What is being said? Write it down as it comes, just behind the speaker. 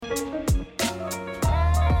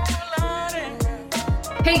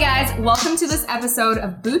Hey guys, welcome to this episode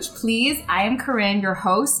of Booch, Please. I am Corinne, your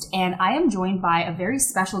host, and I am joined by a very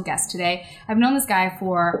special guest today. I've known this guy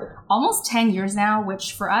for almost 10 years now,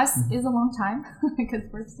 which for us is a long time because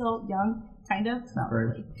we're still young, kind of. Not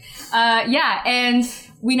really. And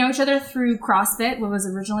we know each other through CrossFit, what was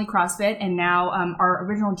originally CrossFit, and now our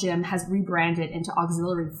original gym has rebranded into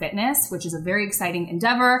Auxiliary Fitness, which is a very exciting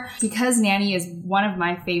endeavor because Nani is one of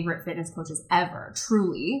my favorite fitness coaches ever,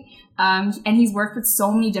 truly. And he's worked with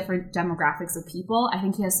so many different demographics of people. I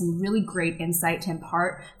think he has some really great insight to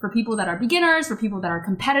impart for people that are beginners, for people that are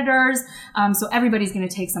competitors. So everybody's going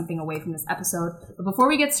to take something away from this episode. But before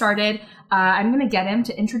we get started, I'm going to get him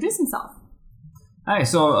to introduce himself. Hi,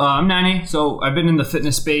 so I'm Nani. So I've been in the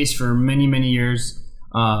fitness space for many, many years.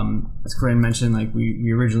 As Corinne mentioned, like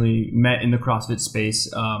we originally met in the CrossFit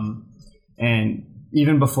space. And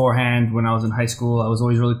even beforehand, when I was in high school, I was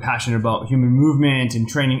always really passionate about human movement and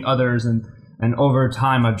training others. And over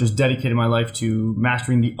time, I've just dedicated my life to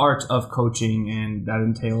mastering the art of coaching. And that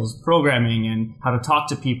entails programming and how to talk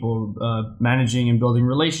to people, managing and building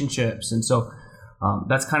relationships. And so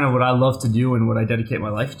that's kind of what I love to do and what I dedicate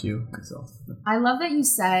my life to. So I love that you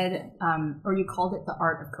said, or you called it the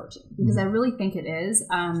art of coaching, because I really think it is.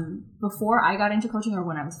 Before I got into coaching, or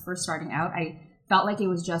when I was first starting out, I felt like it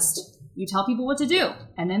was just, you tell people what to do,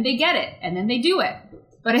 and then they get it, and then they do it.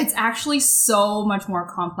 But it's actually so much more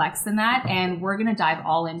complex than that, and we're going to dive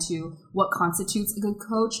all into what constitutes a good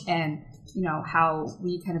coach and how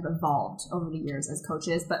we kind of evolved over the years as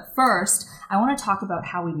coaches. But first, I want to talk about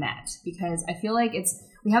how we met, because I feel like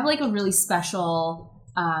we have like a really special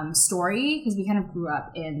story, because we kind of grew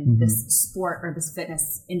up in this sport or this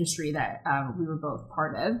fitness industry that we were both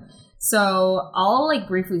part of. So I'll like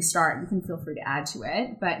briefly start. You can feel free to add to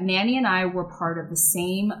it. But Nani and I were part of the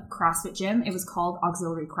same CrossFit gym. It was called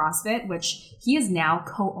Auxiliary CrossFit, which he is now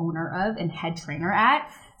co-owner of and head trainer at.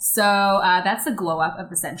 So that's the glow up of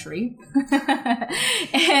the century.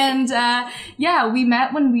 And we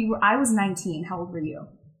met when I was 19. How old were you?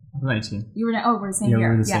 I was 19. You were, we're the same year.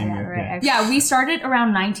 We're the same year. Right. Yeah, we started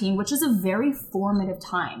around 19, which is a very formative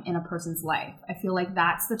time in a person's life. I feel like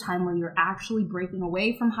that's the time where you're actually breaking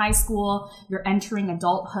away from high school, you're entering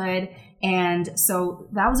adulthood. And so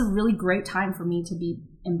that was a really great time for me to be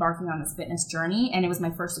embarking on this fitness journey. And it was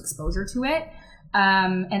my first exposure to it.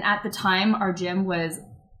 And at the time, our gym was,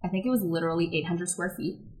 I think it was literally 800 square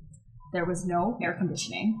feet. There was no air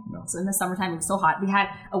conditioning. No. So in the summertime, it was so hot. We had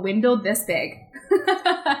a window this big.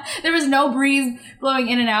 There was no breeze blowing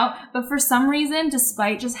in and out. But for some reason,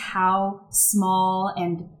 despite just how small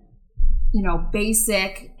and,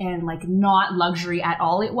 basic and like not luxury at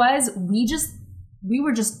all it was, we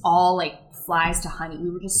were just all like flies to honey. We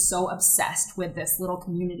were just so obsessed with this little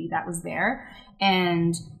community that was there.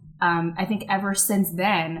 And I think ever since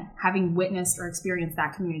then, having witnessed or experienced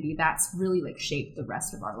that community, that's really like shaped the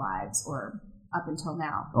rest of our lives, or up until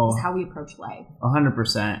now, is how we approach life.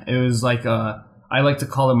 100%. It was like I like to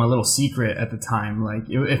call it my little secret at the time. Like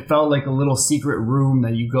it felt like a little secret room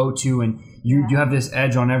that you go to and you have this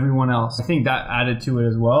edge on everyone else. I think that added to it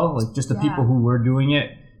as well. Like just the people who were doing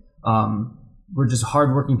it, were just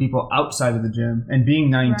hardworking people outside of the gym. And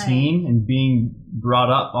being 19 and being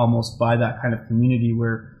brought up almost by that kind of community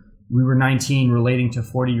where we were 19 relating to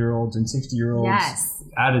 40-year-olds and 60-year-olds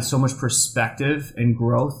added so much perspective and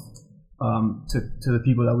growth to the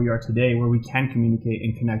people that we are today, where we can communicate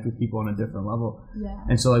and connect with people on a different level. Yeah.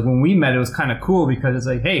 And so like when we met, it was kind of cool because it's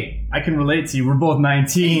like, hey, I can relate to you. We're both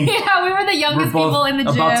 19. Yeah, we were the youngest people in the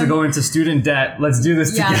gym. About to go into student debt. Let's do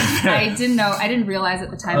this together. I didn't realize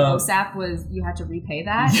at the time OSAP was, you had to repay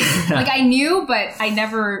that. Yeah. Like I knew, but I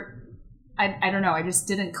never... I don't know. I just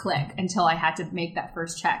didn't click until I had to make that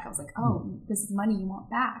first check. I was like, oh, this is money you want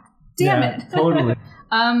back. Damn it. Totally.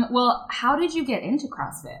 Well, how did you get into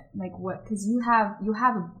CrossFit? Like what? Because you have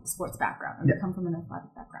a sports background. Or you come from an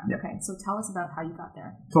athletic background. Yeah. Okay. So tell us about how you got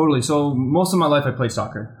there. Totally. So most of my life I played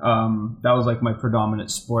soccer. That was like my predominant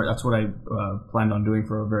sport. That's what I planned on doing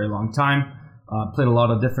for a very long time. Played a lot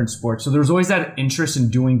of different sports. So there was always that interest in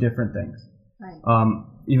doing different things. Right.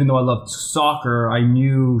 Even though I loved soccer, I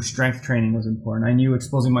knew strength training was important. I knew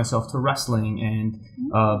exposing myself to wrestling and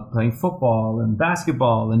playing football and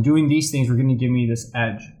basketball and doing these things were going to give me this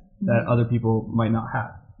edge that other people might not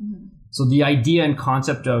have. Mm-hmm. So the idea and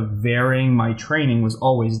concept of varying my training was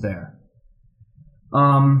always there.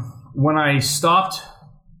 When I stopped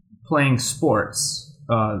playing sports,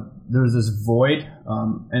 there was this void,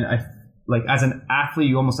 and I, like as an athlete,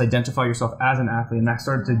 you almost identify yourself as an athlete, and that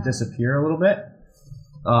started to disappear a little bit.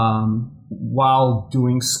 While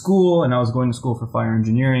doing school, and I was going to school for fire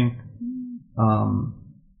engineering,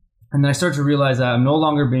 And then I started to realize that I'm no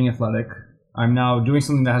longer being athletic. I'm now doing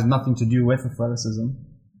something that has nothing to do with athleticism.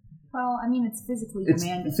 Well, I mean, it's physically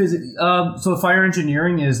demanding. So fire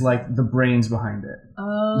engineering is like the brains behind it.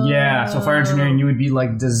 Oh. Yeah, so fire engineering, you would be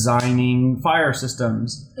like designing fire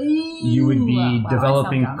systems. You would be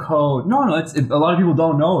developing code. No, a lot of people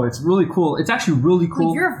don't know. It's really cool. It's actually really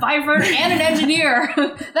cool. Like, you're a firefighter and an engineer.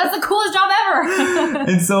 That's the coolest job ever.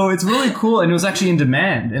 And so it's really cool, and it was actually in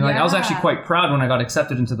demand. And like I was actually quite proud when I got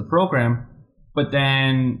accepted into the program. But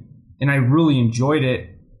then, and I really enjoyed it,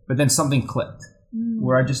 but then something clicked.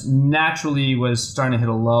 Where I just naturally was starting to hit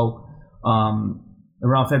a low.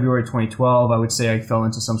 Around February 2012, I would say I fell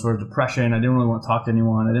into some sort of depression. I didn't really want to talk to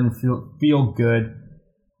anyone. I didn't feel good.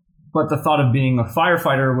 But the thought of being a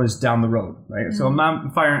firefighter was down the road, right? Mm-hmm. So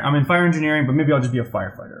I'm in fire engineering, but maybe I'll just be a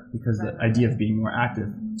firefighter because the idea of being more active.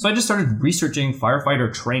 So I just started researching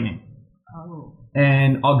firefighter training. Oh.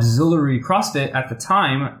 And Auxiliary CrossFit at the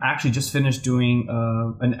time actually just finished doing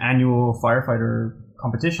an annual firefighter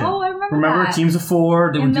competition. Oh, I remember that. Teams of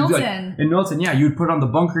 4. They would Milton. do like, in Milton, yeah. You would put on the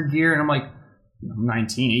bunker gear, and I'm like,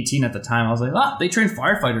 19, 18 at the time. I was like, they train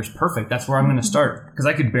firefighters. Perfect. That's where I'm going to start. Because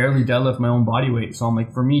I could barely deadlift my own body weight. So I'm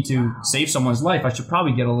like, for me to save someone's life, I should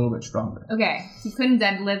probably get a little bit stronger. Okay. He couldn't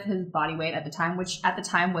deadlift his body weight at the time, which at the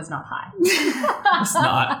time was not high. It's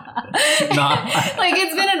not. Like,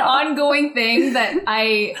 it's been an ongoing thing that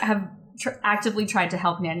I have actively tried to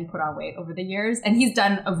help Nani put on weight over the years. And he's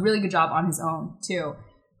done a really good job on his own, too.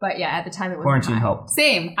 But yeah, at the time it was quarantine helped.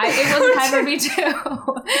 Same. It wasn't high for me too.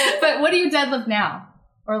 But what do you deadlift now?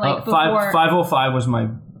 Or like before? 505 was my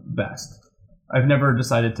best. I've never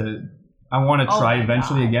decided to. I want to try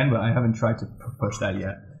eventually again, but I haven't tried to push that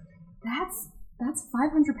yet. That's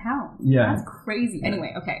 500 pounds. Yeah, that's crazy.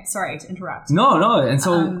 Anyway, okay, sorry to interrupt. No. And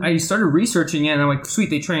so I started researching it, and I'm like, sweet,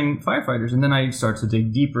 they train firefighters, and then I start to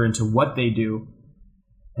dig deeper into what they do,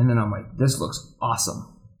 and then I'm like, this looks awesome.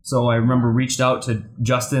 So I remember reached out to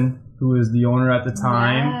Justin, who was the owner at the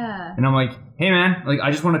time, and I'm like, hey man, like I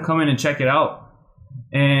just want to come in and check it out.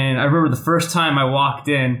 And I remember the first time I walked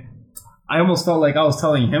in, I almost felt like I was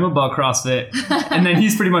telling him about CrossFit, and then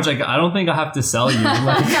he's pretty much like, I don't think I have to sell you.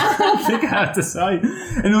 Like, I don't think I have to sell you.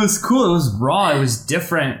 And it was cool. It was raw. It was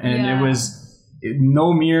different, and it was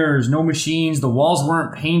no mirrors, no machines. The walls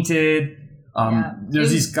weren't painted. There's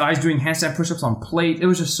these guys doing handstand push-ups on plate. It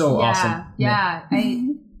was just so awesome. Yeah.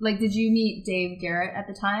 Did you meet Dave Garrett at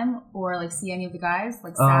the time, or like see any of the guys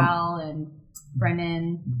like Sal and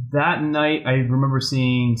Brennan? That night, I remember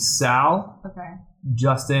seeing Sal,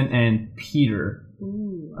 Justin, and Peter.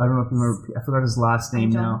 Ooh, I don't know if you remember. I forgot his last name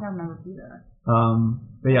now. I don't think I remember Peter.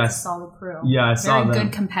 But yeah, that's a solid crew. Yeah, I saw them. Very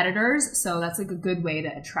good competitors, so that's like a good way to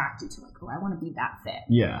attract you to like, I want to be that fit.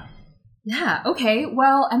 Yeah. Yeah, okay.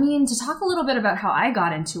 Well, I mean, to talk a little bit about how I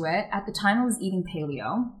got into it, at the time I was eating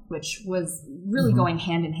paleo, which was really going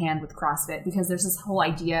hand in hand with CrossFit, because there's this whole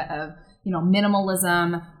idea of,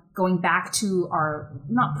 minimalism, going back to our,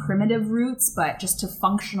 not primitive roots, but just to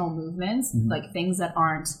functional movements, like things that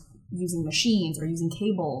aren't using machines or using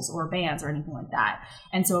cables or bands or anything like that.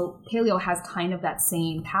 And so paleo has kind of that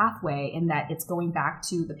same pathway in that it's going back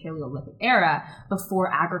to the Paleolithic era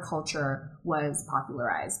before agriculture was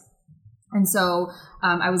popularized. And so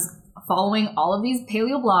I was following all of these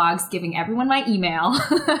paleo blogs, giving everyone my email.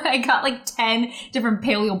 I got like 10 different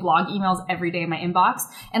paleo blog emails every day in my inbox.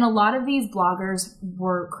 And a lot of these bloggers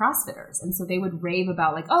were CrossFitters. And so they would rave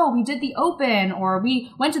about like, oh, we did the open, or we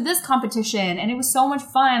went to this competition and it was so much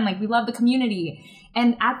fun. Like, we love the community.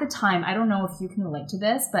 And at the time, I don't know if you can relate to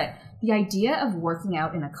this, but the idea of working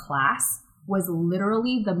out in a class was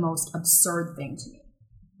literally the most absurd thing to me.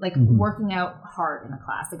 Like working out hard in a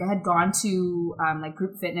class. Like, I had gone to like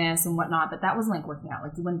group fitness and whatnot, but that wasn't like working out.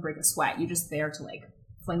 Like, you wouldn't break a sweat. You're just there to like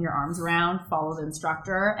fling your arms around, follow the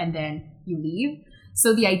instructor, and then you leave.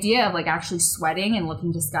 So the idea of like actually sweating and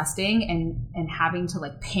looking disgusting and having to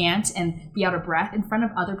like pant and be out of breath in front of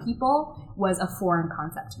other people was a foreign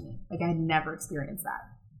concept to me. Like, I had never experienced that.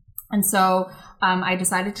 And so I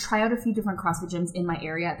decided to try out a few different CrossFit gyms in my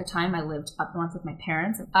area. At the time, I lived up north with my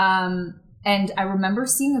parents. And I remember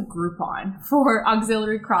seeing a Groupon for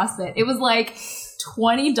auxiliary CrossFit. It was like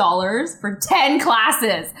 $20 for 10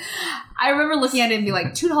 classes. I remember looking at it and be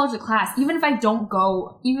like, $2 a class. Even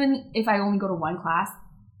if I only go to one class,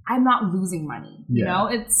 I'm not losing money. You know,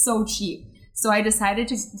 it's so cheap. So I decided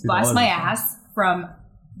to bust my ass from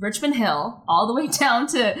Richmond Hill all the way down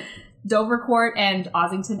to Dovercourt and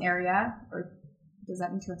Ossington area. Or does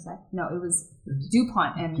that mean to say? No, it was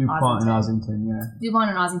DuPont and Ossington, yeah.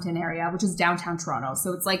 DuPont and Ossington area, which is downtown Toronto.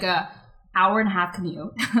 So it's like a hour and a half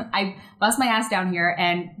commute. I bust my ass down here,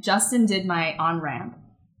 and Justin did my on-ramp.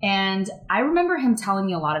 And I remember him telling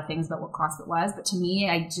me a lot of things about what CrossFit was, but to me,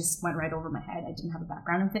 I just went right over my head. I didn't have a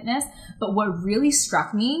background in fitness. But what really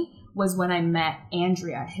struck me was when I met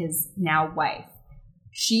Andrea, his now wife.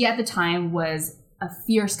 She at the time was a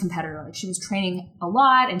fierce competitor. Like, she was training a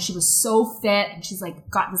lot and she was so fit, and she's like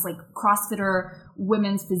got this like CrossFitter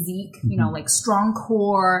women's physique, you know, like strong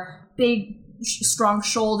core, big strong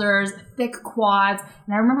shoulders, thick quads.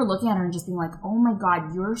 And I remember looking at her and just being like, oh my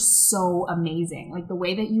God, you're so amazing. Like, the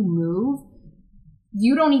way that you move,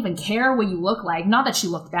 you don't even care what you look like. Not that she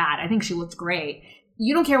looked bad. I think she looked great.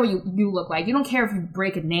 You don't care what you look like. You don't care if you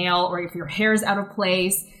break a nail or if your hair's out of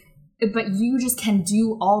place, but you just can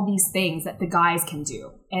do all these things that the guys can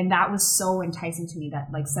do. And that was so enticing to me, that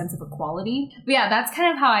like sense of equality. But yeah, that's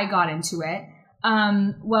kind of how I got into it.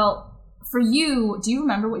 Well, for you, do you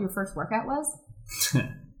remember what your first workout was?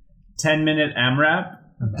 10-minute AMRAP,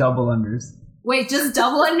 double unders. Wait, just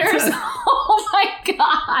double unders? Oh my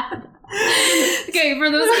God. Okay, for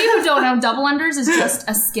those of you who don't know, double unders is just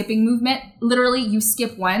a skipping movement. Literally, you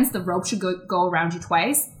skip once, the rope should go around you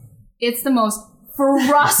twice. It's the most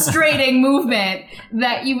frustrating movement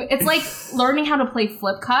that it's like learning how to play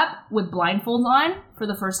flip cup with blindfolds on for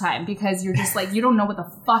the first time, because you're just like, you don't know what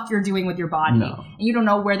the fuck you're doing with your body. No. And you don't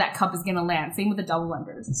know where that cup is going to land. Same with the double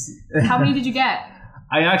unders. How many did you get?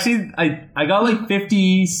 I got like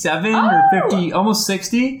 57 or 50, almost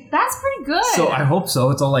 60. That's pretty good. So I hope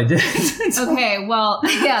so. It's all I did. Okay, well,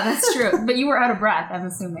 yeah, that's true. But you were out of breath, I'm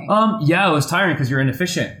assuming. Yeah, it was tiring because you're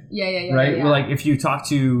inefficient. Yeah. Right? Yeah. Well, like, if you talk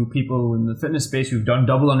to people in the fitness space who've done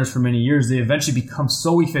double unders for many years, they eventually become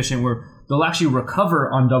so efficient where they'll actually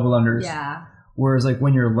recover on double unders. Yeah. Whereas like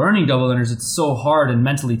when you're learning double unders, it's so hard and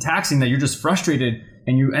mentally taxing that you're just frustrated.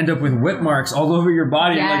 And you end up with whip marks all over your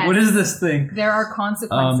body. Yes. Like, what is this thing? There are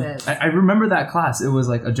consequences. I remember that class. It was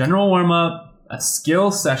like a general warm-up, a skill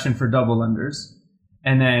session for double unders,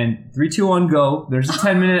 and then 3, 2, 1, go. There's a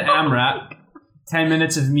 10-minute AMRAP, 10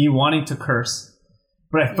 minutes of me wanting to curse.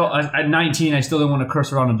 But I felt at 19, I still didn't want to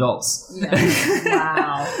curse around adults. Yeah.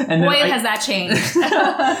 Wow. And boy, has that changed.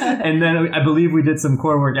 And then I believe we did some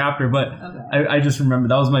core work after, but okay. I just remember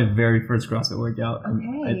that was my very first CrossFit workout.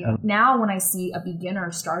 Okay. Now when I see a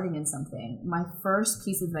beginner starting in something, my first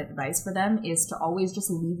piece of advice for them is to always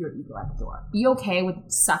just leave your ego at the door. Be okay with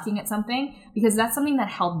sucking at something, because that's something that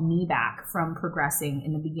held me back from progressing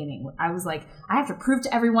in the beginning. I was like, I have to prove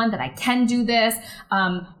to everyone that I can do this,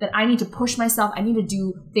 that I need to push myself. I need to do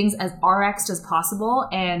things as RX as possible,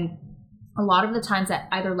 and a lot of the times that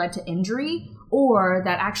either led to injury or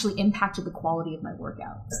that actually impacted the quality of my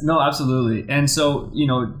workouts. No, absolutely. And so, you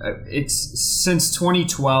know, it's since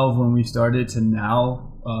 2012 when we started to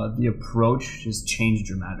now, the approach has changed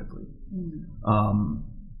dramatically.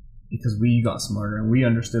 Because we got smarter and we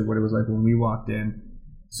understood what it was like when we walked in.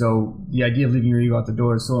 So the idea of leaving your ego at the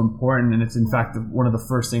door is so important, and it's in fact one of the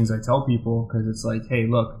first things I tell people, because it's like, hey,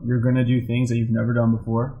 look, you're going to do things that you've never done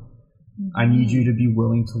before. I need you to be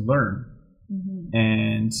willing to learn.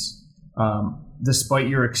 And despite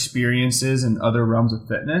your experiences in other realms of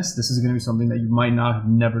fitness, this is going to be something that you might not have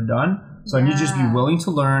never done. So I need you to just be willing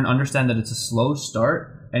to learn, understand that it's a slow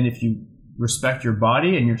start, and if you respect your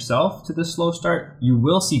body and yourself to the slow start, you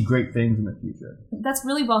will see great things in the future. That's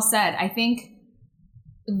really well said. I think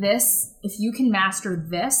if you can master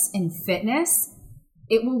this in fitness,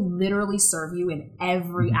 it will literally serve you in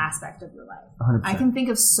every aspect of your life. 100%. I can think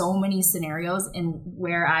of so many scenarios in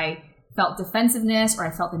where I felt defensiveness or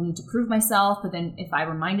I felt the need to prove myself. But then if I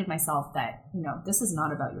reminded myself that, you know, this is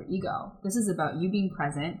not about your ego. This is about you being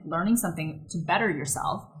present, learning something to better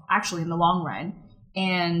yourself, actually in the long run,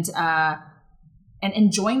 and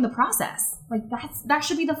enjoying the process. Like that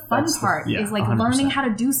should be the fun part, is like 100%. Learning how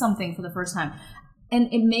to do something for the first time. And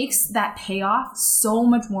it makes that payoff so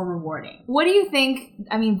much more rewarding. What do you think?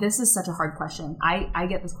 I mean, this is such a hard question. I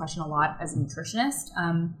get this question a lot as a nutritionist.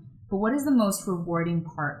 But what is the most rewarding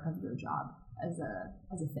part of your job as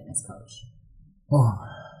a fitness coach? Oh,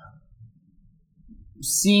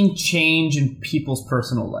 seeing change in people's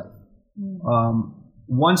personal life.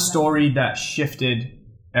 One story that shifted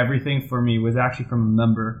everything for me was actually from a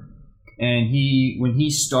member. And when he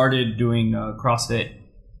started doing CrossFit,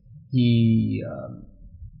 he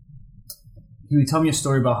would tell me a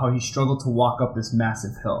story about how he struggled to walk up this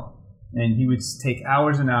massive hill. And he would take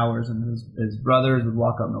hours and hours, and his brothers would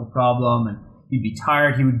walk up no problem, and he'd be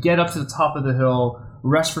tired. He would get up to the top of the hill,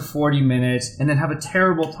 rest for 40 minutes, and then have a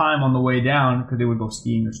terrible time on the way down, because they would go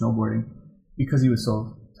skiing or snowboarding, because he was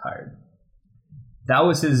so tired. That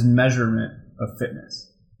was his measurement of fitness.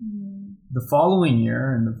 The following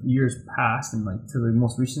year, and the years passed, and like to the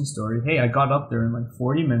most recent story, hey, I got up there in like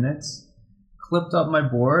 40 minutes, clipped up my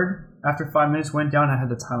board, after 5 minutes, went down, I had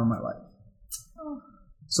the time of my life.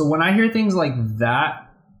 So when I hear things like that,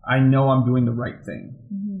 I know I'm doing the right thing.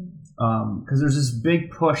 Because there's this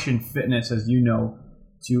big push in fitness, as you know,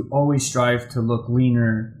 to always strive to look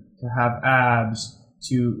leaner, to have abs,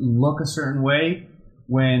 to look a certain way.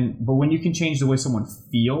 But when you can change the way someone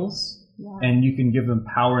feels, and you can give them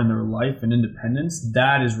power in their life and independence,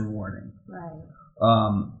 that is rewarding.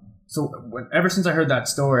 Right. So ever since I heard that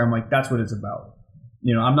story, I'm like, that's what it's about.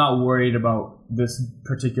 You know, I'm not worried about this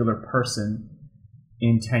particular person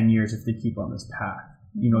in 10 years if they keep on this path.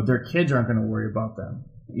 You know, their kids aren't going to worry about them.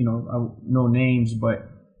 You know, no names, but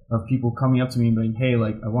of people coming up to me and being, hey,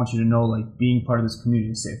 like, I want you to know, like, being part of this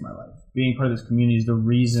community saved my life. Being part of this community is the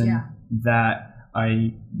reason that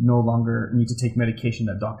I no longer need to take medication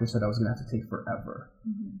that doctor said I was going to have to take forever.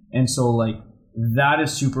 And so, like, that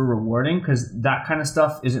is super rewarding because that kind of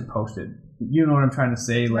stuff isn't posted. You know what I'm trying to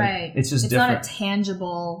say? Like, it's just different. It's not a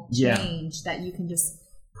tangible change that you can just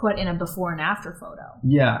put in a before and after photo.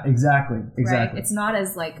 Yeah, exactly. Right? It's not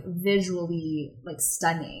as, like, visually, like,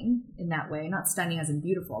 stunning in that way. Not stunning as in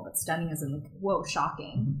beautiful, but stunning as in, like, whoa,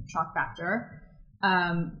 shocking, shock factor.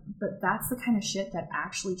 But that's the kind of shit that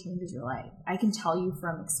actually changes your life. I can tell you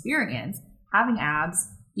from experience, having abs,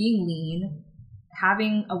 being lean,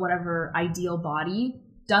 having a whatever ideal body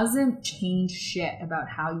doesn't change shit about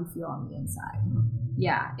how you feel on the inside.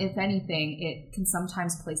 Yeah, if anything, it can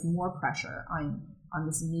sometimes place more pressure on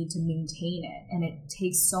this need to maintain it. And it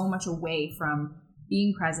takes so much away from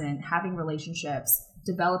being present, having relationships,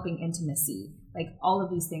 developing intimacy. Like, all of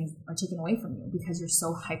these things are taken away from you because you're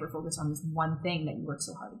so hyper-focused on this one thing that you work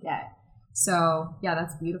so hard to get. So, yeah,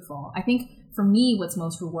 that's beautiful. I think for me, what's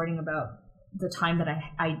most rewarding about the time that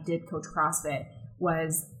I did coach CrossFit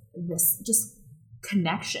was this just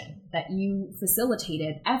connection that you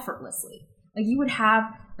facilitated effortlessly. Like, you would have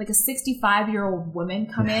like a 65-year-old woman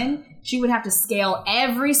come in. She would have to scale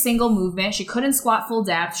every single movement. She couldn't squat full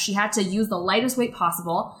depth. She had to use the lightest weight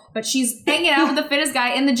possible, but she's hanging out with the fittest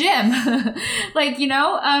guy in the gym. Like, you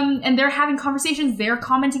know, and they're having conversations. They're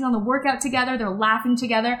commenting on the workout together. They're laughing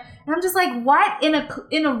together. And I'm just like, what?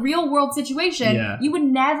 In a real world situation, you would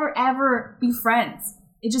never, ever be friends.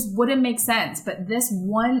 It just wouldn't make sense. But this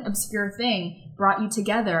one obscure thing brought you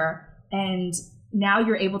together, and now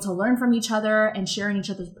you're able to learn from each other and share in each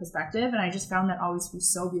other's perspective. And I just found that always to be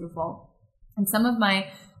so beautiful. And some of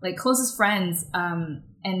my like closest friends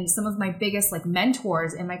and some of my biggest like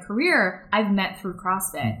mentors in my career, I've met through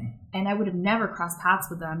CrossFit. And I would have never crossed paths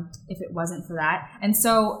with them if it wasn't for that. And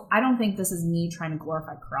so I don't think this is me trying to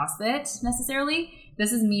glorify CrossFit necessarily.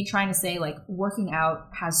 This is me trying to say, like, working out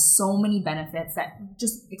has so many benefits that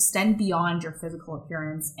just extend beyond your physical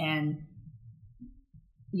appearance and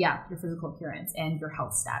your physical appearance and your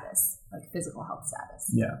health status, like physical health status.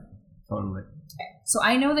 Yeah, totally. Okay. So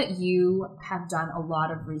I know that you have done a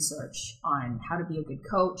lot of research on how to be a good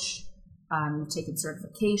coach. You've taken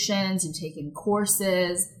certifications, you've taken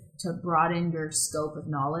courses to broaden your scope of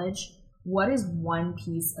knowledge. What is one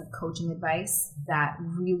piece of coaching advice that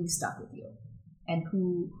really stuck with you? And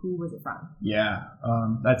who was it from? Yeah,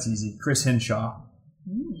 that's easy. Chris Hinshaw.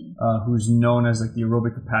 Who's known as like the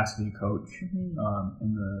aerobic capacity coach in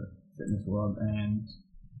the fitness world, and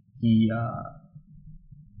he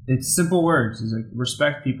it's simple words. He's like,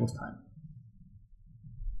 respect people's time.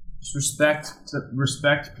 Just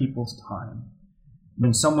respect people's time.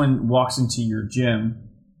 When someone walks into your gym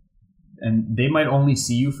and they might only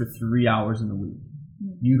see you for 3 hours in the week,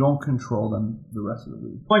 you don't control them the rest of the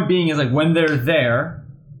week. Point being is, like, when they're there,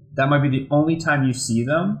 that might be the only time you see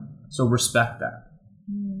them, so respect that.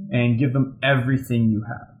 And give them everything you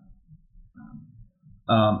have.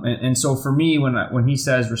 And so for me, when he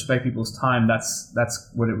says respect people's time,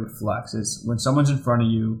 that's what it reflects. Is when someone's in front of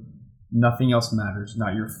you, nothing else matters.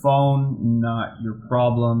 Not your phone, not your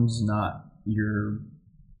problems, not your,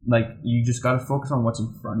 like, you just got to focus on what's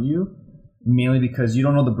in front of you. Mainly because you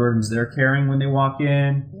don't know the burdens they're carrying when they walk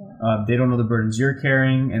in. They don't know the burdens you're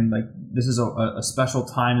carrying, and like this is a special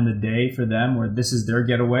time in the day for them where this is their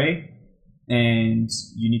getaway. And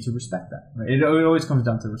you need to respect that, right? It always comes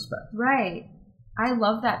down to respect. Right. I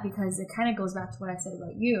love that because it kind of goes back to what I said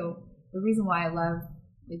about you. The reason why I love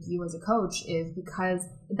like you as a coach is because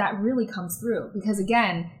that really comes through. Because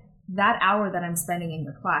again, that hour that I'm spending in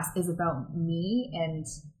your class is about me and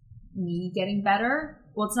me getting better.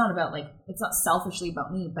 Well, it's not selfishly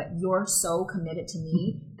about me, but you're so committed to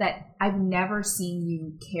me that I've never seen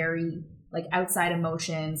you carry like outside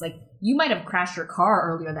emotions. Like, you might have crashed your car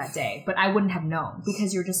earlier that day, but I wouldn't have known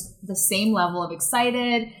because you're just the same level of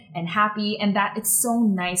excited and happy. And that it's so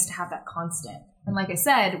nice to have that constant. And like I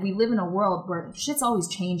said, we live in a world where shit's always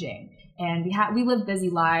changing. And we live busy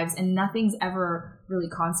lives, and nothing's ever really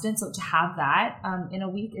constant. So to have that in a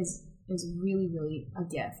week is really, really a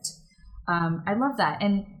gift. I love that.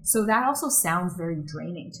 And so that also sounds very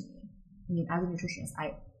draining to me. I mean, as a nutritionist,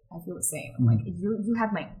 I feel the same. I'm like, you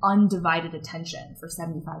have my undivided attention for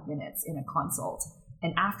 75 minutes in a consult,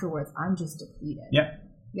 and afterwards I'm just depleted. Yeah.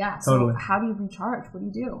 Yeah. So totally. how do you recharge? What do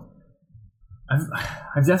you do?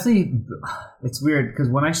 I've definitely, it's weird because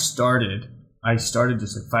when I started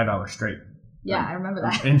just like 5 hours straight. Yeah, I remember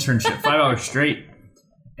that. Internship, 5 hours straight.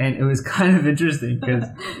 And it was kind of interesting because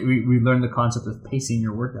we learned the concept of pacing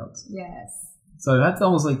your workouts. Yes. So that's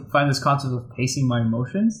almost like find this concept of pacing my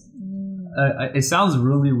emotions. It sounds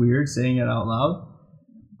really weird saying it out loud,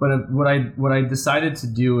 but what I decided to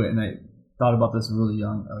do, and I thought about this really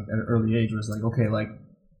young, like at an early age, was like, okay, like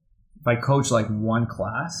if I coach like one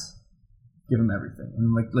class, give them everything,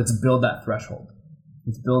 and like let's build that threshold.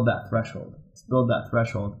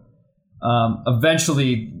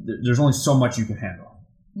 Eventually, there's only so much you can handle,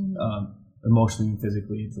 emotionally and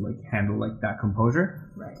physically, to like handle like that composure.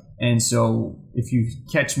 Right. And so if you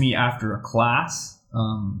catch me after a class,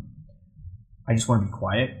 I just want to be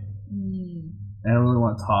quiet. I don't really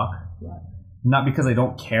want to talk. Yeah. Not because I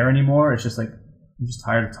don't care anymore. It's just like I'm just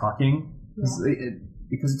tired of talking. Yeah.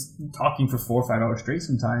 Because it's talking for 4 or 5 hours straight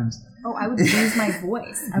sometimes. Oh, I would lose my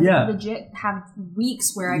voice. I would legit have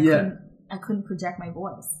weeks where I couldn't project my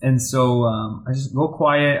voice. And so I just go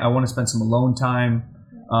quiet. I want to spend some alone time.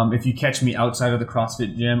 If you catch me outside of the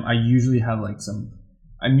CrossFit gym, I usually have like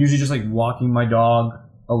I'm usually just like walking my dog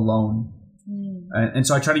alone. And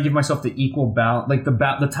so I try to give myself the equal balance, like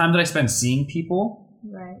the time that I spend seeing people.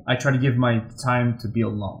 Right. I try to give my time to be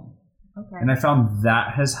alone. Okay. And I found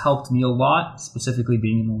that has helped me a lot, specifically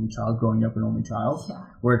being an only child, growing up an only child,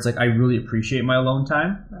 where it's like I really appreciate my alone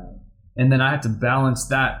time. Right. And then I had to balance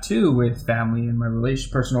that too with family and my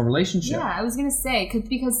personal relationship. Yeah, I was going to say,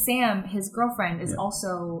 because Sam, his girlfriend, is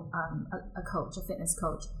also a coach, a fitness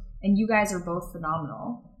coach, and you guys are both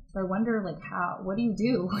phenomenal. So I wonder, like, what do you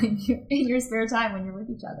do in your spare time when you're with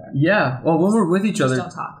each other? Yeah, well, when we're with each other, just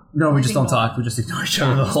don't talk. No, we just don't talk. We just ignore each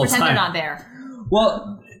other the whole time. Pretend they're not there.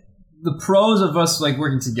 Well, the pros of us like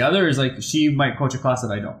working together is like she might coach a class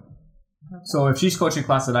that I don't. Okay. So if she's coaching a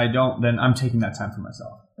class that I don't, then I'm taking that time for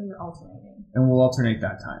myself. So you're alternating. And we'll alternate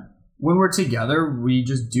that time. When we're together, we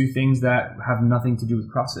just do things that have nothing to do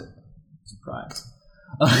with CrossFit. Surprise.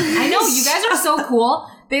 I know, you guys are so cool.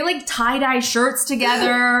 They like tie-dye shirts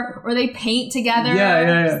together or they paint together.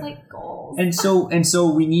 Yeah. Just like goals. And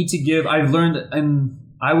so we need to give, I've learned, and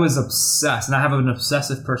I was obsessed, and I have an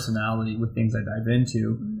obsessive personality with things I dive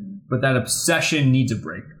into, but that obsession needs a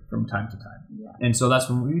break from time to time. Yeah. And so that's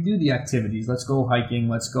when we do the activities. Let's go hiking.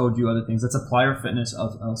 Let's go do other things. Let's apply our fitness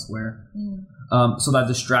elsewhere. So that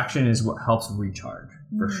distraction is what helps recharge.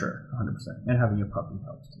 For sure, 100%. And having a puppy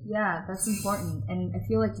helps too. Yeah, that's important. And I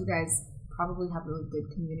feel like you guys probably have really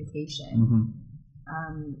good communication,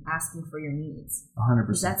 asking for your needs.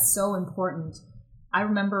 100%. That's so important. I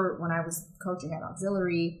remember when I was coaching at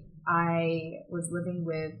Auxiliary, I was living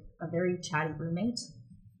with a very chatty roommate,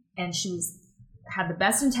 and she had the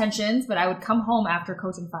best intentions, but I would come home after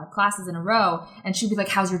coaching 5 classes in a row, and she'd be like,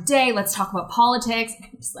 "How's your day? Let's talk about politics." And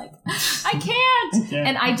I'm just like, I can't.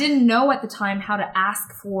 And I didn't know at the time how to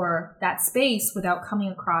ask for that space without coming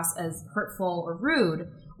across as hurtful or rude,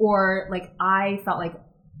 or like I felt like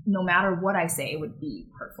no matter what I say, it would be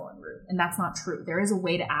hurtful and rude. And that's not true. There is a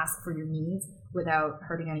way to ask for your needs without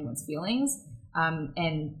hurting anyone's feelings.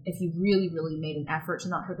 And if you really, really made an effort to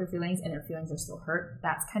not hurt their feelings and their feelings are still hurt,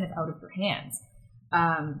 that's kind of out of your hands.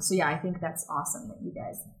 So yeah, I think that's awesome that you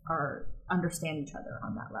guys understand each other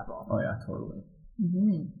on that level. Oh yeah, totally.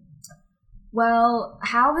 Mm-hmm. Well,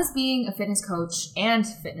 how has being a fitness coach and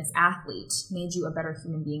fitness athlete made you a better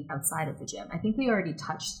human being outside of the gym? I think we already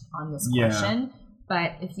touched on this question,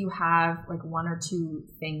 but if you have like 1 or 2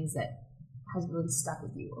 things that has really stuck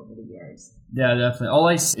with you over the years. Yeah,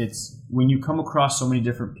 definitely. It's when you come across so many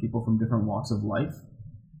different people from different walks of life,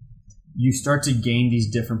 you start to gain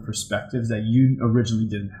these different perspectives that you originally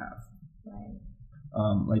didn't have.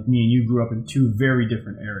 Right. Like me and you grew up in 2 very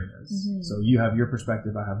different areas. Mm-hmm. So you have your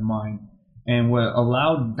perspective, I have mine. And what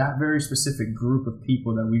allowed that very specific group of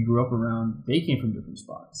people that we grew up around, they came from different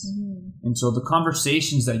spots. Mm-hmm. And so the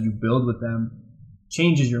conversations that you build with them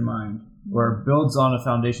changes your mind, or builds on a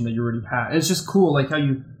foundation that you already had. It's just cool, like how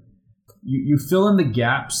you fill in the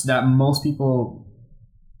gaps that most people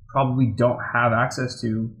probably don't have access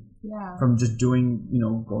to from just doing,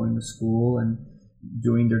 going to school and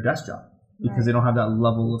doing their desk job, because they don't have that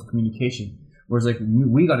level of communication. Whereas like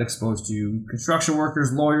we got exposed to construction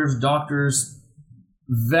workers, lawyers, doctors,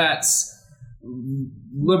 vets,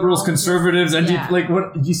 liberals, conservatives, and yeah. like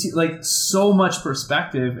what you see, like so much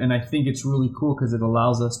perspective, and I think it's really cool because it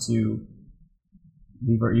allows us to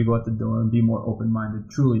leave our ego at the door and be more open-minded,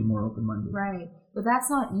 truly more open-minded. Right, but that's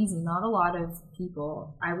not easy. Not a lot of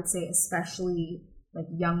people, I would say, especially like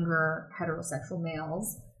younger heterosexual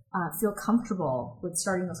males, feel comfortable with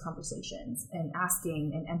starting those conversations and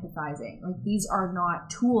asking and empathizing. Like these are not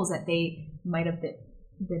tools that they might have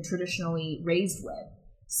been traditionally raised with.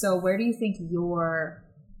 So where do you think your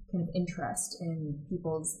kind of interest in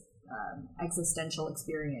people's existential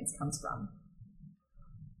experience comes from?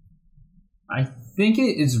 I think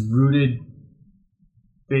it is rooted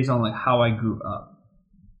based on like how I grew up.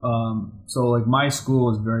 So like my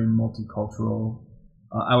school is very multicultural.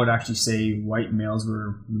 I would actually say white males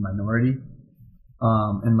were the minority.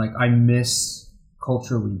 And like I miss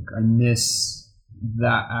Culture Week. I miss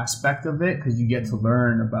that aspect of it because you get to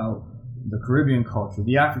learn about the Caribbean culture,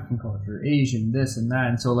 the African culture, Asian, this and that.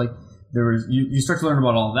 And so like there was, you start to learn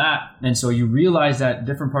about all that. And so you realize that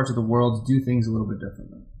different parts of the world do things a little bit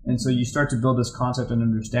differently. And so you start to build this concept and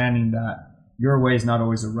understanding that your way is not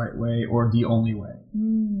always the right way or the only way.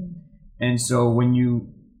 And so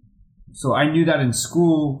so I knew that in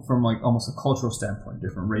school from like almost a cultural standpoint,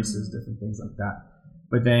 different races, different things like that.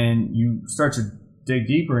 But then you start to dig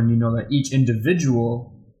deeper and you know that each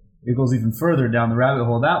individual, it goes even further down the rabbit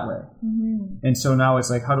hole that way. And so now it's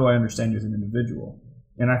like, how do I understand you as an individual?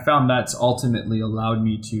 And I found that's ultimately allowed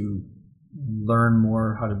me to learn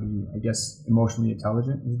more how to be, I guess, emotionally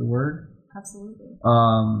intelligent is the word. Absolutely.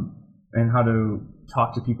 And how to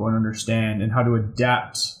talk to people and understand and how to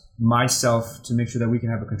adapt myself to make sure that we can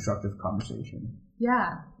have a constructive conversation.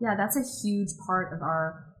 Yeah, that's a huge part of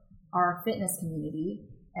our fitness community,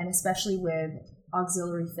 and especially with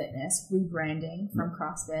auxiliary fitness rebranding from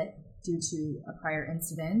CrossFit due to a prior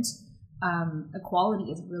incident.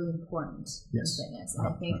 Equality is really important in fitness, and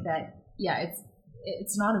I think that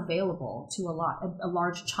it's not available to a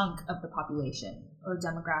large chunk of the population or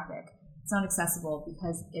demographic. It's not accessible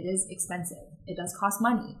because it is expensive. It does cost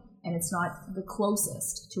money, and it's not the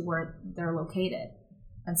closest to where they're located.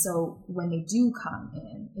 And so when they do come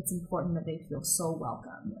in, it's important that they feel so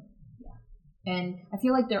welcome. And I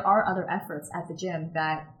feel like there are other efforts at the gym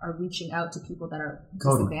that are reaching out to people that are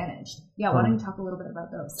disadvantaged. Why don't you talk a little bit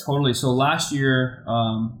about those? Totally. So last year,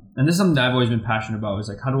 and this is something that I've always been passionate about, is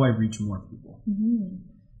like, how do I reach more people?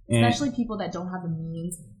 Especially people that don't have the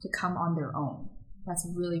means to come on their own. That's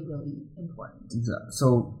really, really important. Exactly.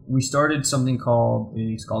 So we started something called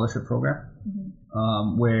a scholarship program,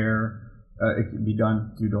 where it can be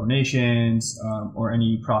done through donations or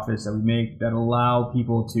any profits that we make that allow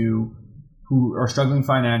people who are struggling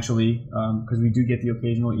financially, because we do get the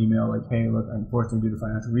occasional email like, hey, look, unfortunately, due to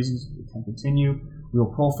financial reasons, we can't continue.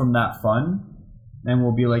 We'll pull from that fund, and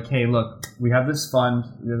we'll be like, hey, look, we have this fund,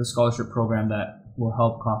 we have a scholarship program that will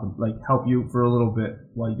help you for a little bit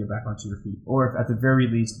while you get back onto your feet, or if at the very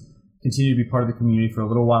least continue to be part of the community for a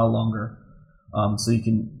little while longer, so you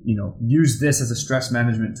can use this as a stress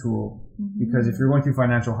management tool, because if you're going through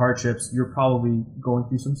financial hardships, you're probably going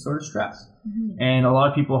through some sort of stress. And a lot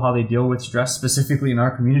of people, how they deal with stress, specifically in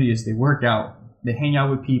our community, is they work out, they hang out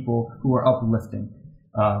with people who are uplifting,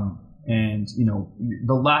 and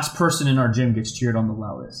the last person in our gym gets cheered on the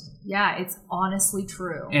loudest. It's honestly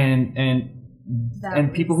true.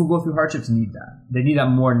 And people who go through hardships need that. They need that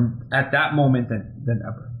more at that moment than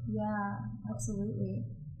ever. Yeah, absolutely.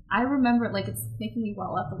 I remember, it's making me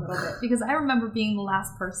well up a little bit, because I remember being the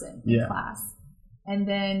last person in class, and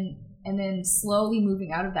then slowly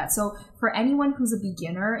moving out of that. So for anyone who's a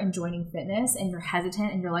beginner in joining fitness and you're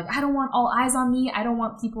hesitant and you're like, I don't want all eyes on me, I don't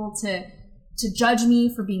want people to judge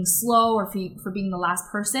me for being slow or for being the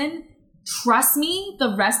last person, trust me,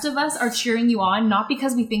 the rest of us are cheering you on, not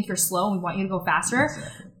because we think you're slow and we want you to go faster.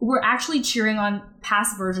 Exactly. We're actually cheering on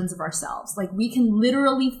past versions of ourselves. Like, we can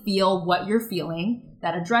literally feel what you're feeling,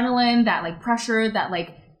 that adrenaline, that pressure, that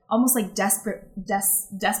almost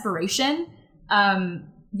desperation.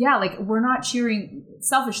 We're not cheering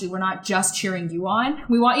selfishly. We're not just cheering you on.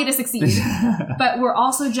 We want you to succeed, but we're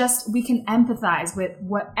also we can empathize with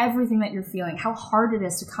everything that you're feeling, how hard it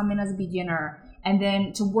is to come in as a beginner, and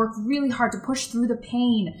then to work really hard to push through the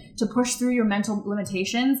pain, to push through your mental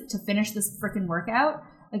limitations to finish this freaking workout.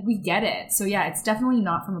 We get it. So it's definitely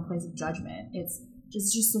not from a place of judgment. It's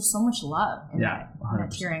just there's so much love in that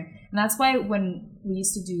cheering. And that's why when we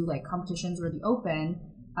used to do competitions or the open,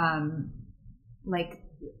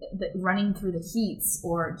 running through the heats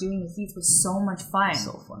or doing the heats was so much fun.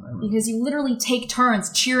 So fun. Because you literally take turns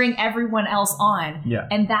cheering everyone else on. Yeah.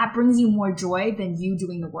 And that brings you more joy than you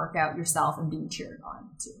doing the workout yourself and being cheered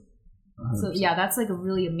on too. So yeah, that's like a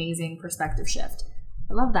really amazing perspective shift.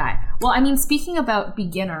 I love that. Well, I mean, speaking about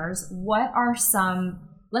beginners, what are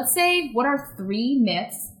 3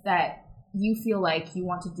 myths that you feel like you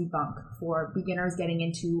want to debunk for beginners getting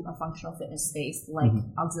into a functional fitness space like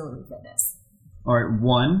auxiliary fitness? All right.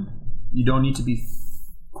 1, you don't need to be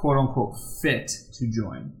quote unquote fit to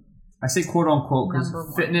join. I say quote unquote because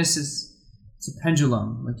fitness it's a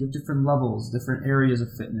pendulum. Like you have different levels, different areas of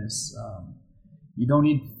fitness. You don't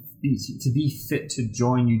need to be fit to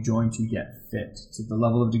join. You join to get fit to the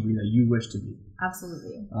level of degree that you wish to be.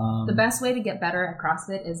 Absolutely. The best way to get better at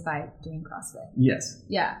CrossFit is by doing CrossFit. Yes.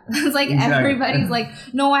 Yeah. It's like everybody's like,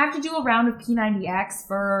 no, I have to do a round of P90X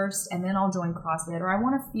first and then I'll join CrossFit. Or I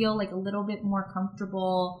want to feel like a little bit more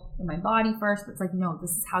comfortable in my body first. But it's like, no,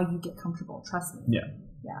 this is how you get comfortable. Trust me. Yeah.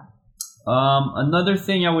 Yeah. Another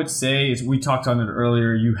thing I would say is we talked on it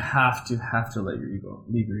earlier. You have to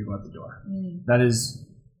leave your ego at the door. That is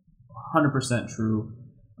 100% true.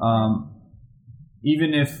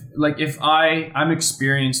 Even if I'm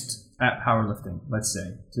experienced at powerlifting, let's say,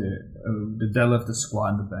 to the deadlift, the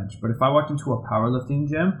squat, and the bench. But if I walked into a powerlifting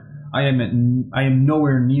gym, I am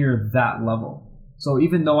nowhere near that level. So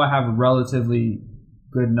even though I have relatively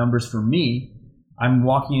good numbers for me, I'm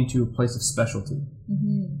walking into a place of specialty.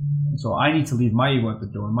 So I need to leave my ego at the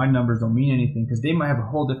door. My numbers don't mean anything because they might have a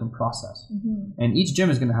whole different process. And each gym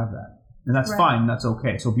is going to have that. And that's fine. That's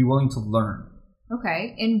okay. So be willing to learn.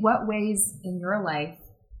 Okay. In what ways in your life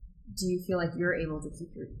do you feel like you're able to keep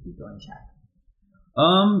your ego in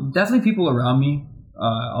check? Definitely people around me.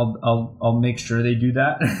 I'll make sure they do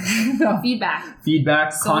that.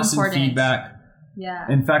 Feedback, so constant important. Feedback. Yeah.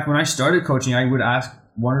 In fact, when I started coaching, I would ask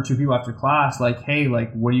 1 or 2 people after class, like, hey,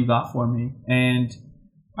 like, what do you got for me? And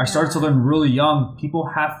I started to learn really young. People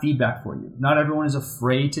have feedback for you. Not everyone is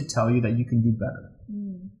afraid to tell you that you can do better.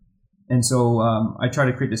 And so I try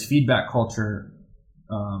to create this feedback culture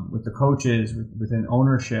with the coaches, within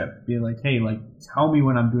ownership, being like, hey, like, tell me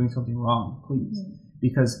when I'm doing something wrong, please.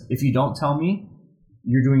 Because if you don't tell me,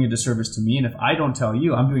 you're doing a disservice to me. And if I don't tell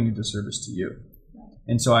you, I'm doing a disservice to you.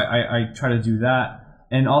 And so I try to do that.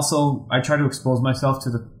 And also I try to expose myself to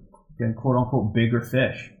the quote unquote bigger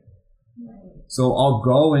fish. So I'll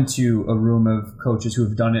go into a room of coaches who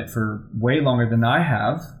have done it for way longer than I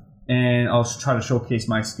have. And I'll try to showcase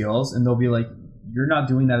my skills, and they'll be like, you're not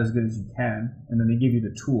doing that as good as you can. And then they give you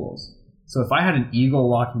the tools. So if I had an ego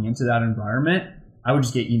walking into that environment, I would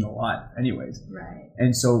just get eaten alive anyways. Right.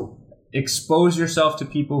 And so expose yourself to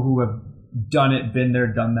people who have done it, been there,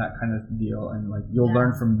 done that kind of deal, and like you'll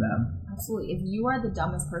learn from them. Absolutely. If you are the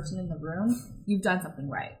dumbest person in the room, you've done something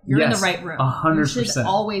right. You're in the right room. 100%. You should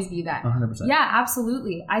always be that. 100%. Yeah,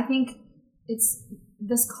 absolutely. I think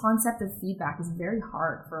this concept of feedback is very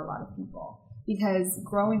hard for a lot of people because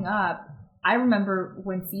growing up, I remember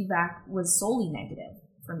when feedback was solely negative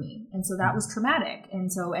for me. And so that was traumatic.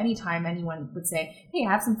 And so anytime anyone would say, hey,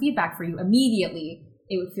 I have some feedback for you, immediately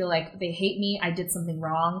it would feel like they hate me. I did something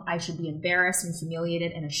wrong. I should be embarrassed and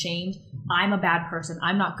humiliated and ashamed. I'm a bad person.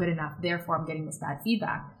 I'm not good enough. Therefore, I'm getting this bad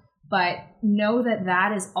feedback. But know that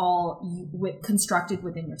that is all constructed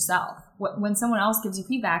within yourself. When someone else gives you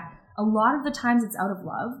feedback, a lot of the times it's out of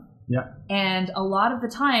love. Yeah. And a lot of the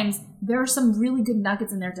times there are some really good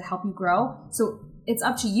nuggets in there to help you grow. So it's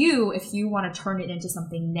up to you if you want to turn it into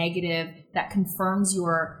something negative that confirms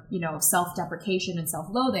your, self-deprecation and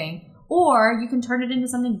self-loathing, or you can turn it into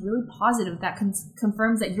something really positive that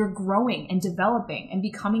confirms that you're growing and developing and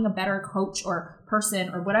becoming a better coach or person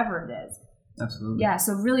or whatever it is. Absolutely. Yeah.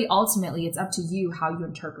 So really, ultimately, it's up to you how you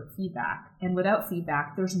interpret feedback. And without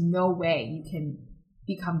feedback, there's no way you can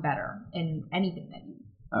become better in anything that you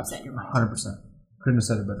set your mind to. 100%. Couldn't have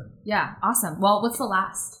said it better. Yeah. Awesome. Well, what's the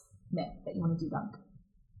last myth that you want to debunk?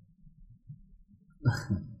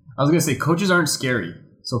 I was going to say coaches aren't scary,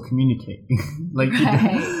 so communicate. I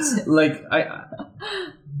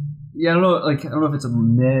don't know if it's a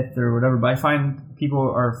myth or whatever, but I find people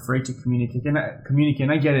are afraid to communicate.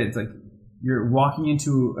 And I get it. It's like you're walking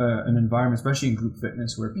into an environment, especially in group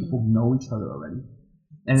fitness, where people know each other already.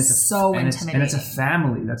 And it's intimidating. And it's a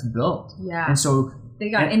family that's built. Yeah. And so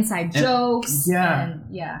they got inside jokes. Yeah.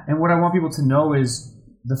 And what I want people to know is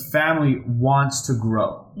the family wants to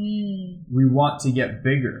grow. We want to get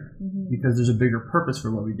bigger because there's a bigger purpose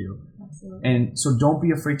for what we do. Absolutely. And so don't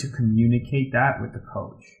be afraid to communicate that with the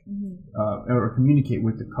coach or communicate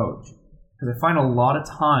with the coach. Because I find a lot of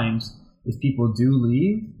times if people do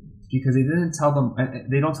leave, it's because they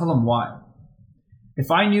don't tell them why. If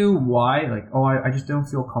I knew why, I just don't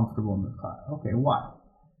feel comfortable in the class. Okay, why?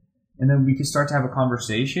 And then we can start to have a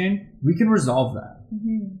conversation. We can resolve that.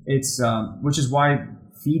 It's which is why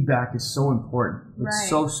feedback is so important. It's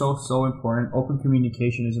so important. Open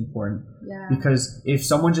communication is important. Yeah. Because if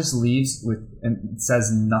someone just leaves and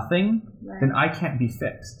says nothing, then I can't be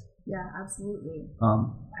fixed. Yeah, absolutely.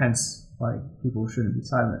 Hence why people shouldn't be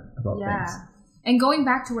silent about things. And going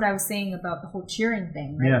back to what I was saying about the whole cheering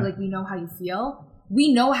thing, right? Yeah. Like, we know how you feel.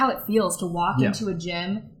 We know how it feels to walk into a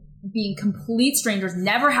gym being complete strangers,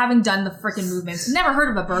 never having done the freaking movements, never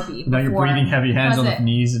heard of a burpee before. Now you're breathing heavy, hands on the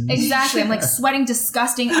knees. Exactly. I'm like sweating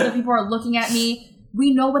disgusting. Other people are looking at me.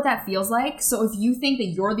 We know what that feels like. So if you think that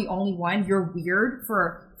you're the only one, you're weird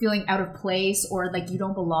for feeling out of place or like you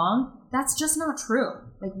don't belong, that's just not true.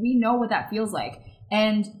 Like, we know what that feels like.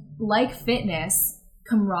 And like fitness,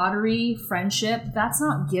 camaraderie, friendship, that's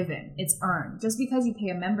not given. It's earned. Just because you pay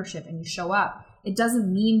a membership and you show up, it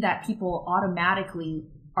doesn't mean that people automatically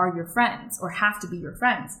are your friends or have to be your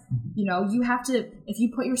friends. You know, you have to, if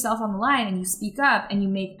you put yourself on the line and you speak up and you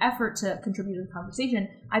make effort to contribute to the conversation,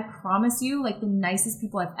 I promise you, like, the nicest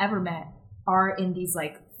people I've ever met are in these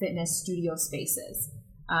like fitness studio spaces.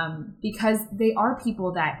 Because they are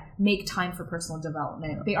people that make time for personal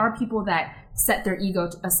development. They are people that set their ego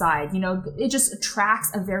aside. You know, it just attracts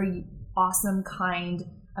a very awesome, kind,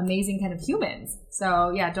 amazing kind of humans.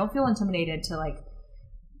 So yeah, don't feel intimidated to like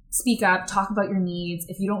speak up, talk about your needs.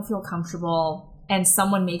 If you don't feel comfortable and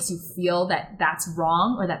someone makes you feel that that's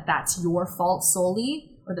wrong or that that's your fault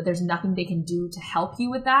solely or that there's nothing they can do to help you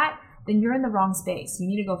with that, then you're in the wrong space. You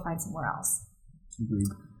need to go find somewhere else. Agreed.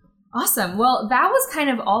 Awesome. Well, that was kind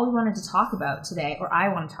of all we wanted to talk about today, or I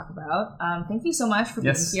want to talk about. Thank you so much for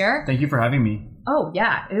being here. Thank you for having me. Oh,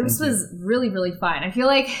 yeah. This was really, really fun. I feel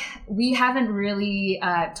like we haven't really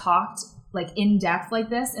talked like in depth like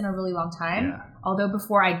this in a really long time. Yeah. Although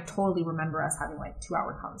before, I totally remember us having like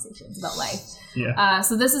 2-hour conversations about life. Yeah.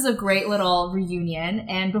 So this is a great little reunion.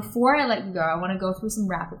 And before I let you go, I want to go through some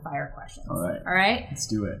rapid fire questions. All right. Let's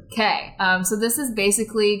do it. Okay. So this is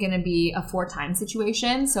basically going to be a 4-time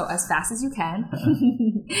situation. So as fast as you can.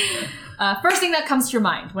 First thing that comes to your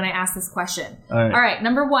mind when I ask this question. All right.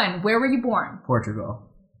 Number 1, where were you born? Portugal.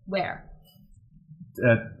 Where?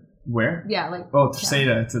 Where? Yeah, like... Oh,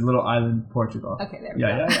 Terceira. It's a little island in Portugal. Okay, there we go.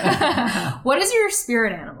 Yeah. What is your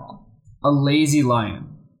spirit animal? A lazy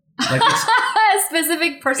lion. Like it's, a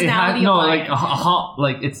specific personality of lion. Like a hot,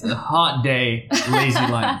 like it's a hot day, lazy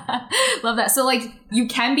lion. Love that. So like you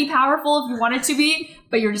can be powerful if you wanted to be,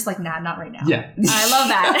 but you're just like, nah, not right now. Yeah. I love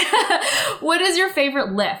that. What is your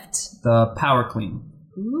favorite lift? The power clean.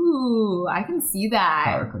 Ooh, I can see that.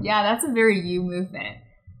 Power clean. Yeah, that's a very you movement.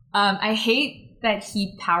 I hate that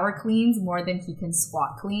he power cleans more than he can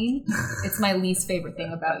squat clean. It's my least favorite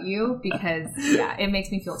thing about you because, yeah, it makes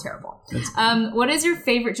me feel terrible. What is your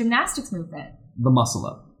favorite gymnastics movement? The muscle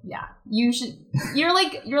up. Yeah, you should. You're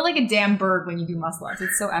like a damn bird when you do muscle ups.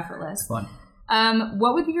 It's so effortless. It's fun.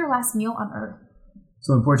 What would be your last meal on Earth?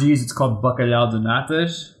 So in Portuguese, it's called bacalhau de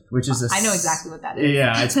natas, which is I know exactly what that is.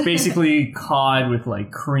 Yeah, it's basically cod with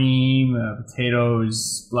like cream,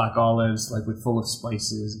 potatoes, black olives, like with full of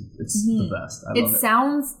spices. It's the best. I love it. It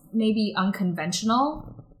sounds maybe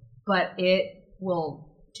unconventional, but it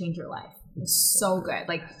will change your life. It's so good.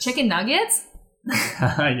 Like chicken nuggets.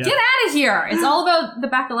 Yeah. Get out of here. It's all about the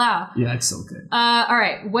bacalhau. Yeah, it's so good. All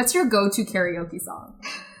right. What's your go-to karaoke song?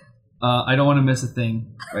 I Don't Want to Miss a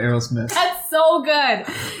Thing by Aerosmith. That's so good.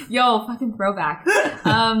 Yo, fucking throwback.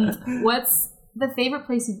 What's the favorite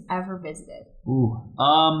place you've ever visited? Ooh.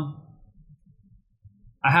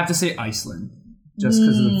 I have to say Iceland, just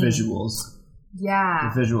because of the visuals.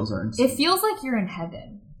 Yeah. The visuals are insane. It feels like you're in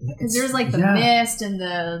heaven. Because there's like the mist and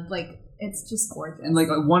the, like, it's just gorgeous. And like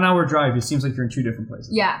a 1-hour drive, it seems like you're in 2 different places.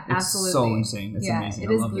 Yeah, absolutely. It's so insane. It's amazing.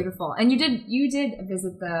 It is beautiful. And you did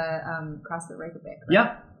visit the CrossFit Reykjavik, right?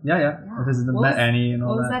 Yeah. I visited met Annie and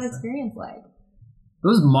all that. What was that experience like? It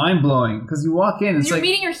was mind-blowing because you walk in, it's you're like...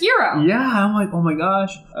 meeting your hero. Yeah, I'm like, oh my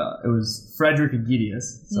gosh. It was Frederick Agidius,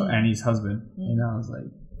 so Annie's husband. And I was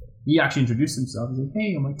like, he actually introduced himself. He's like,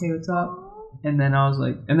 hey. I'm like, hey, what's up? And then I was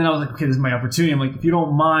like, okay, this is my opportunity. I'm like, if you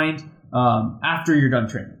don't mind, after you're done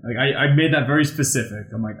training. Like I made that very specific.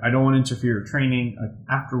 I'm like, I don't want to interfere with training. Like,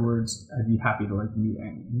 afterwards, I'd be happy to like meet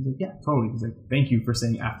Annie. And he's like, yeah, totally. He's like, thank you for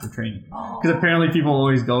saying after training. Because apparently people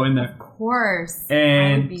always go in there. Of course.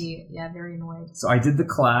 And I would be, very annoyed. So I did the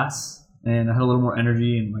class and I had a little more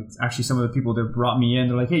energy, and like actually some of the people that brought me in,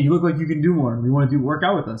 they're like, hey, you look like you can do more. We want to work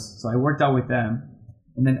out with us. So I worked out with them.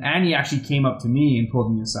 And then Annie actually came up to me and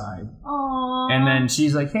pulled me aside. Aww. And then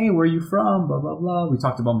she's like, hey, where are you from? Blah, blah, blah. We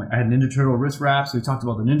talked about I had Ninja Turtle wrist wraps. So we talked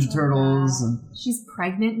about the Ninja Turtles. And she's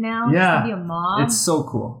pregnant now. Yeah. She's going to be a mom. It's so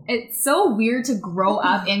cool. It's so weird to grow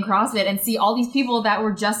up in CrossFit and see all these people that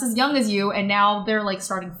were just as young as you. And now they're like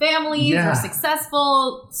starting families. They're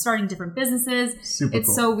successful, starting different businesses. Super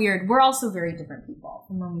cool. So weird. We're also very different people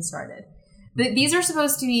from when we started. These are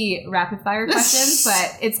supposed to be rapid fire questions,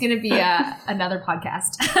 but it's going to be another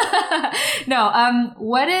podcast. No,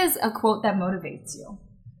 what is a quote that motivates you?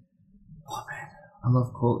 Oh man, I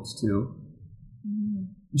love quotes too.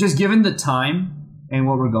 Just given the time and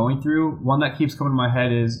what we're going through, one that keeps coming to my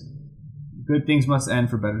head is good things must end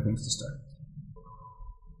for better things to start.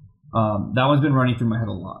 That one's been running through my head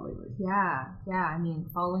a lot lately. Yeah. I mean,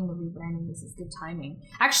 following the rebranding, this is good timing.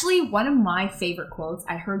 Actually, one of my favorite quotes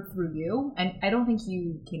I heard through you, and I don't think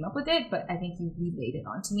you came up with it, but I think you relayed it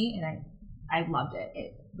onto me, and I loved it.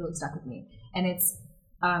 It really stuck with me. And it's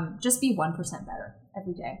just be 1% better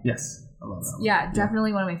every day. Yes, I love that one. Yeah,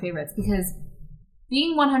 definitely one of my favorites, because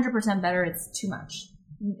being 100% better, it's too much.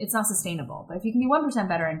 It's not sustainable. But if you can be 1%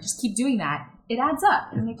 better and just keep doing that, it adds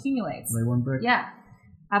up and it accumulates. Lay one brick. Yeah.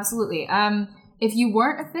 Absolutely. If you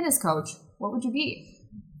weren't a fitness coach, what would you be?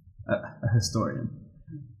 A historian.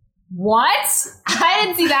 What? I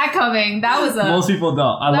didn't see that coming. That was Most people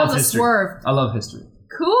don't. I love history. Swerve. I love history.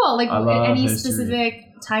 Cool. Like any history. specific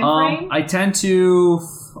time frame? I tend to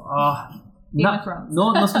Game of Thrones.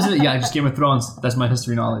 No specific. Yeah, just Game of Thrones. That's my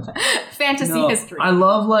history knowledge. Fantasy history. I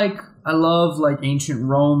love ancient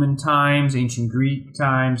Roman times, ancient Greek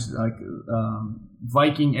times, like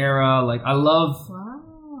Viking era. Like I love. Wow.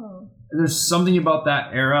 There's something about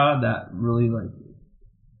that era that really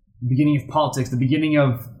the beginning of politics, the beginning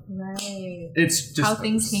of it's just how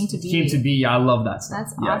things came to be. I love that stuff.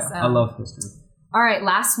 That's awesome. I love history. All right,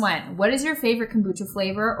 last one. What is your favorite kombucha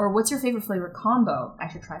flavor, or what's your favorite flavor combo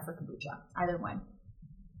I should try for kombucha? Either one.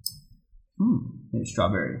 Maybe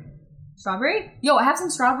strawberry. Strawberry? Yo, I have some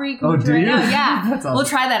strawberry kombucha Oh, do you? now. Yeah. That's awesome. We'll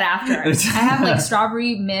try that after. I have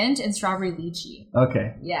strawberry mint and strawberry lychee.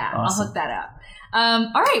 Okay. Yeah, awesome. I'll hook that up.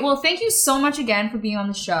 All right, well, thank you so much again for being on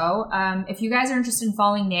the show. If you guys are interested in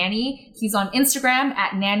following Nani, he's on Instagram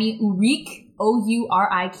at Nani Ourique,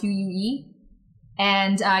 Ourique.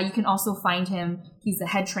 And you can also find him. He's the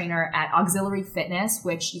head trainer at Auxiliary Fitness,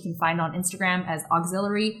 which you can find on Instagram as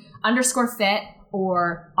auxiliary_fit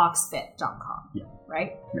or auxfit.com. Yeah.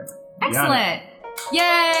 Right? Yeah. Excellent.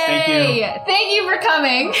 Yay! Thank you for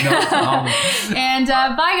coming. No problem. And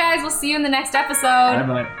bye, guys. We'll see you in the next episode.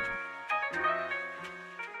 Bye-bye.